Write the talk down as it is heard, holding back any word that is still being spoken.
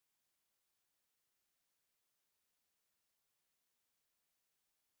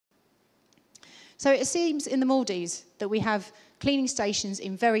So it seems in the Maldives that we have cleaning stations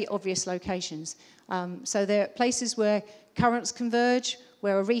in very obvious locations. So there are places where currents converge,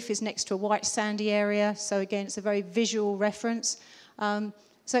 where a reef is next to a white sandy area. So again, it's a very visual reference.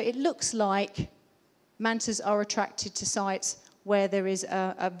 So it looks like mantas are attracted to sites where there is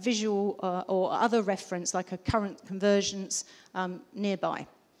a visual or other reference, like a current convergence nearby.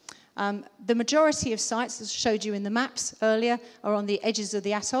 The majority of sites, as I showed you in the maps earlier, are on the edges of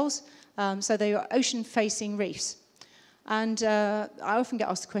the atolls. So they are ocean-facing reefs. And I often get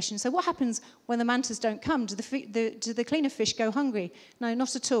asked the question, so what happens when the mantas don't come? Do the cleaner fish go hungry? No,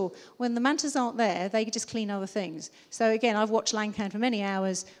 not at all. When the mantas aren't there, they just clean other things. So again, I've watched Lankan for many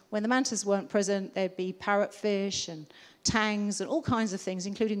hours. When the mantas weren't present, there'd be parrotfish and tangs and all kinds of things,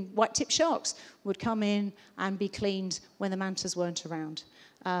 including white-tipped sharks, would come in and be cleaned when the mantas weren't around.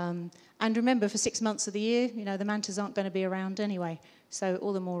 And remember, for 6 months of the year, you know, the mantas aren't going to be around anyway. So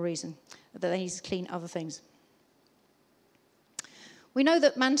all the more reason that they need to clean other things. We know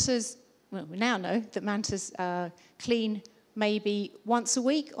that mantas, well, we now know that mantas clean maybe once a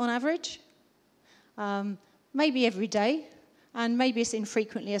week on average, maybe every day, and maybe as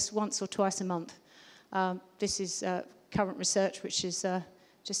infrequently as once or twice a month. This is current research, which is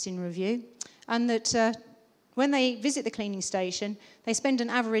just in review. And that when they visit the cleaning station, they spend an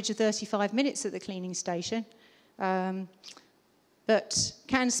average of 35 minutes at the cleaning station, but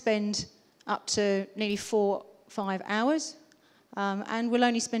can spend up to nearly 4 or 5 hours. And will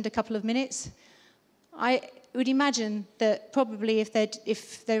only spend a couple of minutes. I would imagine that probably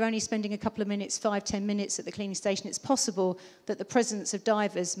if they're only spending a couple of minutes, 5, 10 minutes at the cleaning station, it's possible that the presence of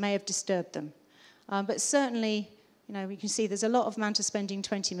divers may have disturbed them. But certainly, you know, we can see there's a lot of mantas spending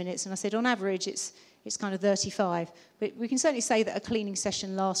 20 minutes, and I said on average it's kind of 35. But we can certainly say that a cleaning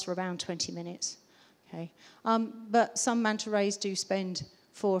session lasts for around 20 minutes. Okay, but some manta rays do spend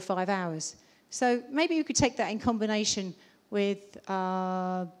 4 or 5 hours. So maybe you could take that in combination with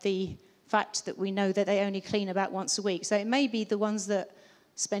the fact that we know that they only clean about once a week. So it may be the ones that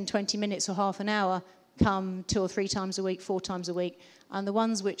spend 20 minutes or half an hour come 2 or 3 times a week, 4 times a week, and the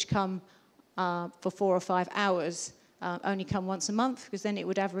ones which come for 4 or 5 hours only come once a month, because then it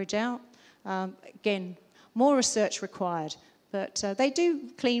would average out. Again, more research required, but they do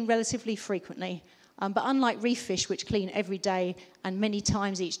clean relatively frequently. But unlike reef fish, which clean every day and many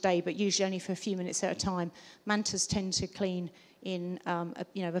times each day, but usually only for a few minutes at a time, mantas tend to clean in,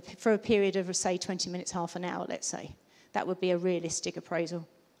 for a period of, say, 20 minutes, half an hour, let's say. That would be a realistic appraisal.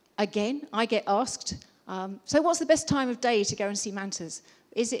 Again, I get asked, so what's the best time of day to go and see mantas?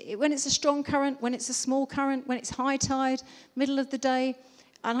 Is it when it's a strong current, when it's a small current, when it's high tide, middle of the day?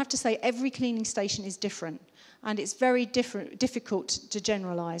 And I have to say, every cleaning station is different, and it's very difficult to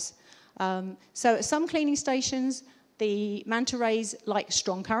generalise. So at some cleaning stations, the manta rays like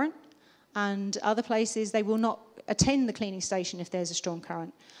strong current, and other places they will not attend the cleaning station if there's a strong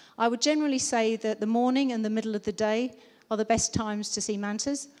current. I would generally say that the morning and the middle of the day are the best times to see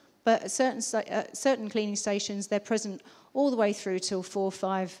mantas, but at certain cleaning stations they're present all the way through till 4,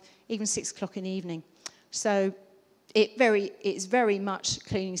 5, even 6 o'clock in the evening. So it's very much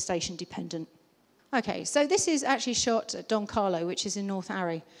cleaning station dependent. Okay, so this is actually shot at Don Carlo, which is in North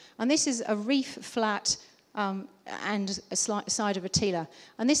Arry. And this is a reef flat and a side of a tila.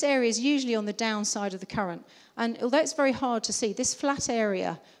 And this area is usually on the downside of the current. And although it's very hard to see, this flat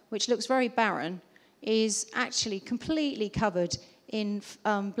area, which looks very barren, is actually completely covered in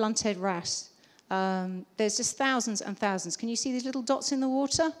blunthead wrasse. There's just thousands and thousands. Can you see these little dots in the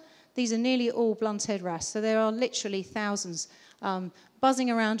water? These are nearly all blunthead wrasse. So there are literally thousands buzzing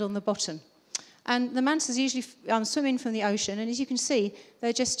around on the bottom. And the mantas usually swim in from the ocean, and as you can see,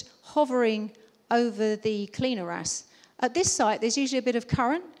 they're just hovering over the cleaner wrasse. At this site, there's usually a bit of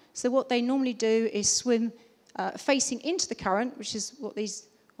current, so what they normally do is swim facing into the current, which is what these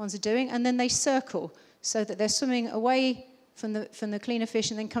ones are doing, and then they circle, so that they're swimming away from the cleaner fish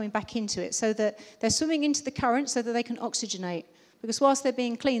and then coming back into it, so that they're swimming into the current so that they can oxygenate, because whilst they're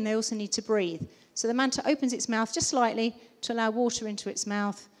being clean, they also need to breathe. So the manta opens its mouth just slightly to allow water into its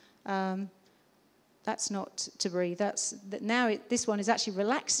mouth. That's not to breathe. This one is actually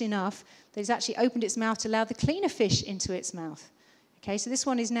relaxed enough that it's actually opened its mouth to allow the cleaner fish into its mouth. Okay, so this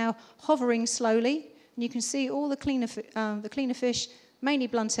one is now hovering slowly, and you can see all the cleaner fish, mainly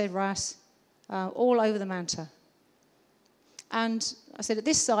blunthead wrasse, all over the manta. And I said at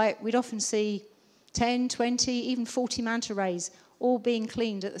this site, we'd often see 10, 20, even 40 manta rays all being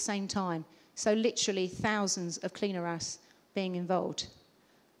cleaned at the same time. So literally thousands of cleaner wrasse being involved.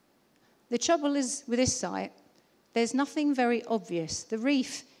 The trouble is with this site, there's nothing very obvious. The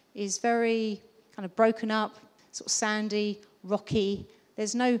reef is very kind of broken up, sort of sandy, rocky.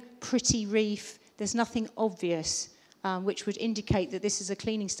 There's no pretty reef. there's nothing obvious which would indicate that this is a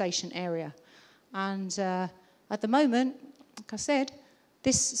cleaning station area. And at the moment, like I said,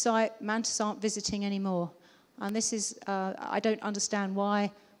 this site, mantas aren't visiting anymore. And this is, I don't understand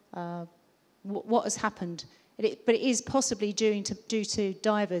why, what has happened. But it is possibly due to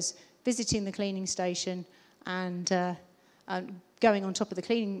divers visiting the cleaning station and going on top of the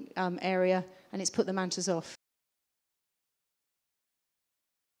cleaning area, and it's put the mantas off.